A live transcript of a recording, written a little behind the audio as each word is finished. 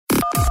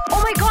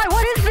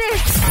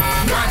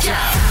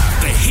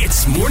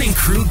HITZ Morning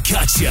Crew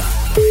Gotcha.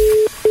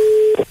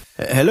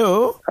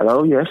 Hello?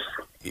 Hello, yes.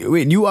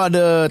 Wait, you are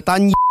the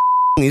Tan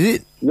is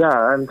it? Yeah,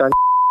 I'm Tan.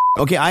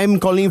 Okay, I'm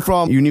calling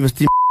from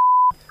University.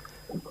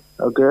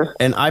 Okay.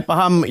 And I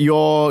faham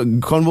your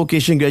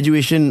convocation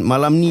graduation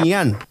malam ni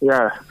kan?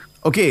 Yeah.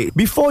 Okay,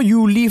 before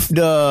you leave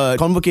the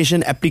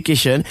convocation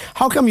application,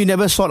 how come you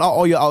never sort out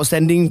all your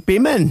outstanding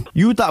payment?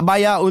 You tak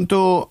bayar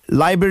untuk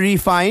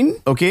library fine,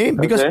 okay?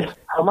 Because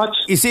how much?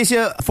 it says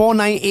here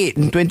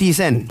 498.20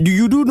 cents.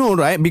 You do know,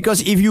 right?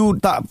 Because if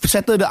you tak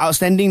settle the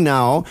outstanding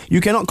now,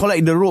 you cannot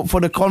collect the rope for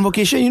the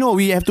convocation. You know,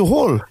 we have to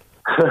hold.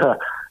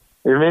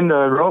 You mean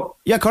the rope?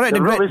 Yeah, correct.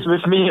 The rope is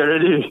with me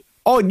already.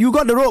 Oh, you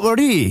got the rope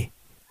already?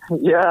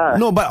 Yeah.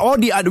 No, but all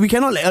the we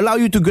cannot allow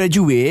you to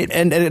graduate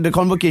and the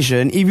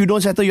convocation if you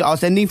don't settle your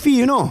outstanding fee,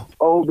 you know.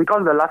 Oh,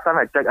 because the last time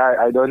I checked,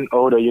 I don't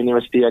owe the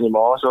university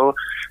anymore. So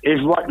if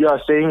what you are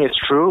saying is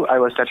true, I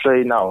will settle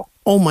it now.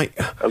 Oh my.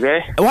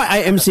 Okay. What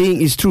I am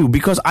saying is true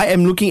because I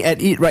am looking at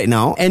it right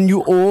now and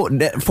you owe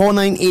that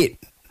 498.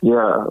 Yeah,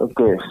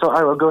 okay. So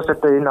I will go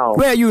settle it now.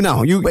 Where are you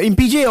now? You in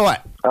PJ or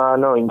what?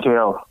 No, in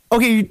KL.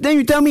 Okay, then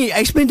you tell me,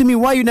 explain to me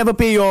why you never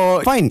pay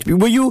your fine.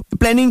 Were you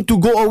planning to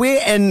go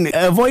away and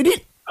avoid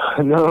it?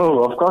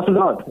 No, of course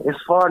not. It's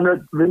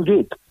 400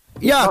 ringgit.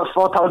 Yeah. Not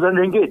 4,000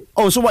 ringgit.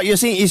 Oh, so what you're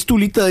saying is too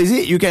little, is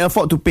it? You can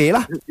afford to pay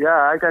lah? Yeah,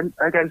 I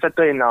can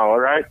settle it now,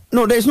 alright?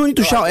 No, there's no need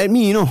to shout at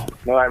me, you know.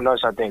 No, I'm not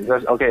shouting.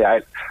 Just okay,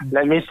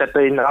 let me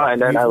settle it now and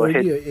then I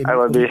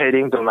will be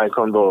heading to my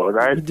convo,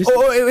 alright?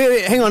 Oh,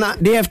 wait, hang on.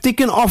 They have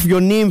taken off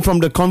your name from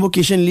the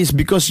convocation list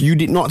because you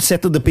did not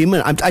settle the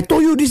payment. I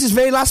told you this is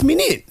very last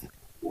minute.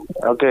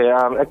 Okay,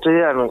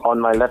 actually I'm on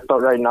my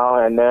laptop right now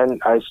and then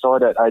I saw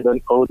that I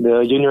don't owe the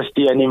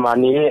university any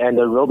money and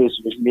the rope is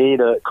with me,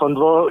 the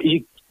convo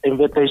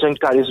invitation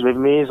card is with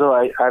me, so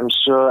I'm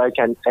sure I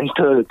can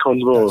enter the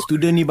convo.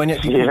 Student ni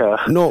banyak tipu. Yeah.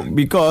 No,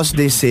 because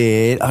they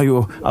said,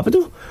 apa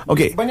tu?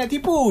 Okay. Banyak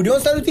tipu. Dia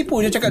orang selalu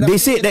tipu. Dia cakap They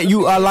said that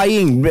you are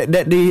lying,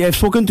 that they have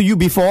spoken to you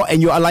before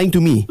and you are lying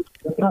to me.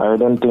 I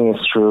don't think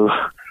it's true.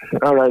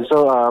 Alright,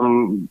 so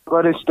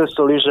what is the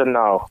solution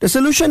now? The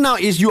solution now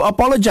is you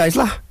apologize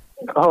lah.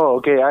 Oh,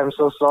 okay, I'm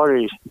so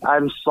sorry.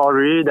 I'm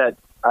sorry that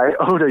I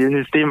owe the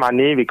university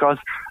money because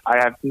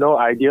I have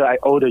no idea I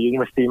owe the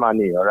university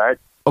money,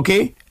 alright?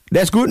 Okay,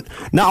 that's good.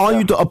 Now I want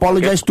you to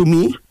apologize to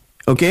me.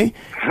 Okay?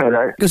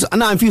 Alright. Because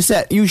now I feel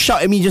sad. You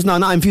shout at me just now.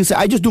 Now I feel sad.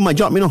 I just do my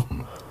job, you know.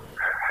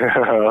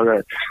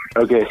 Alright.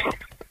 Okay.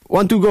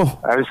 1, 2, go.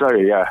 I'm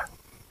sorry, yeah.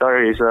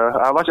 Sorry, sir.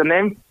 What's your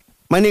name?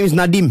 My name is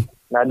Nadim.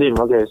 Nadim,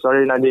 okay.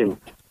 Sorry, Nadim.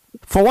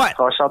 For what?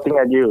 For shouting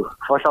at you.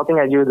 For shouting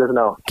at you just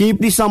now. Can you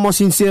please sound more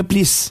sincere,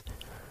 please?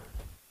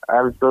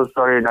 I'm so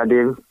sorry,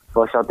 Nadim,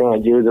 for shouting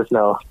at you just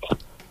now.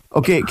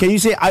 Okay, can you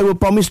say I will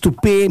promise to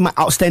pay my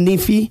outstanding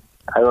fee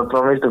I will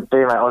promise to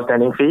pay my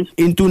outstanding fee.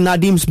 into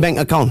Nadim's bank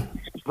account?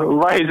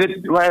 Why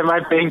am I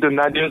paying to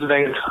Nadim's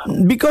bank?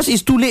 Because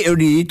it's too late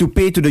already to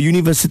pay to the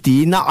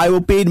university. Now I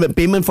will pay the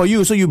payment for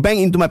you, so you bank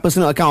into my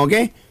personal account,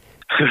 okay?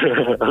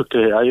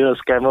 Okay, are you a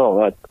scammer or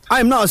what? I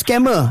am not a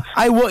scammer.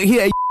 I work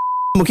here at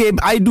okay?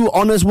 I do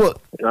honest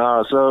work.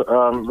 Now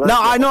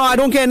I know, I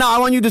don't care now. I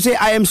want you to say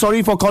I am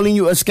sorry for calling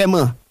you a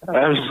scammer.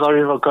 I'm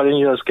sorry for calling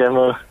you a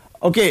scammer.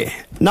 Okay,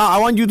 now I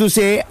want you to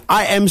say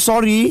I am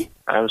sorry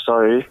I'm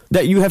sorry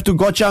that you have to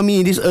gotcha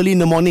me this early in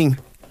the morning.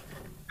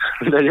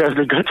 that you have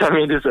to go tell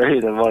me this early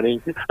in the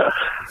morning.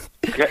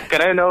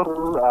 Can I know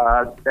who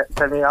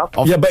set me up?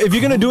 Yeah, but if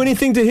you're going to do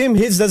anything to him,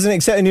 HITZ doesn't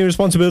accept any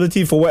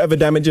responsibility for whatever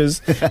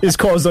damages is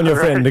caused on your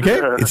friend, okay?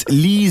 It's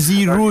Lee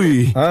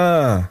Zirui.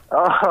 Ah.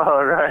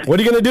 Oh, right. What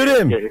are you going to do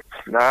to him? Okay.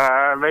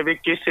 Maybe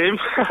kiss him.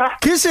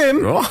 Kiss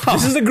him? Oh.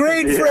 This is a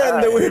great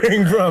friend that we're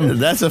hearing from.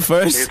 That's a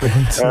first.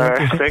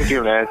 Thank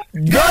you, man.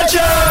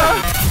 Gotcha!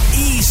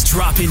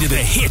 Eavesdrop into the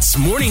HITZ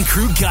Morning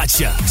Crew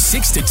Gotcha.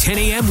 6 to 10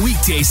 a.m.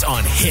 weekdays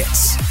on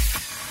HITZ.